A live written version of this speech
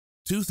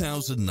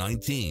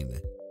2019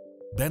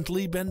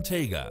 Bentley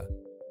Bentayga.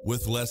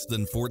 With less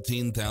than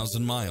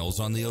 14,000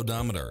 miles on the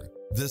odometer,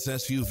 this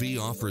SUV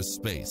offers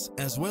space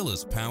as well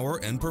as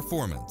power and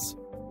performance.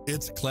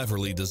 It's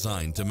cleverly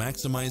designed to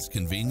maximize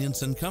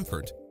convenience and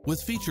comfort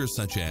with features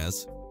such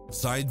as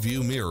side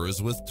view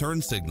mirrors with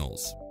turn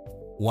signals,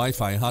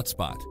 Wi-Fi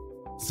hotspot,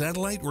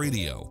 satellite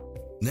radio,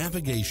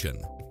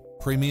 navigation,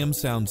 premium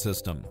sound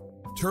system,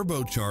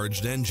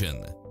 turbocharged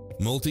engine,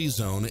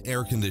 multi-zone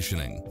air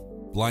conditioning,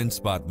 blind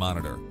spot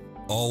monitor,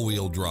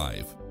 all-wheel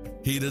drive,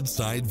 heated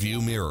side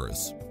view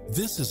mirrors.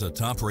 This is a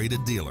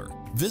top-rated dealer.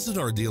 Visit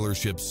our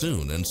dealership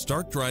soon and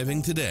start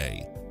driving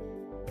today.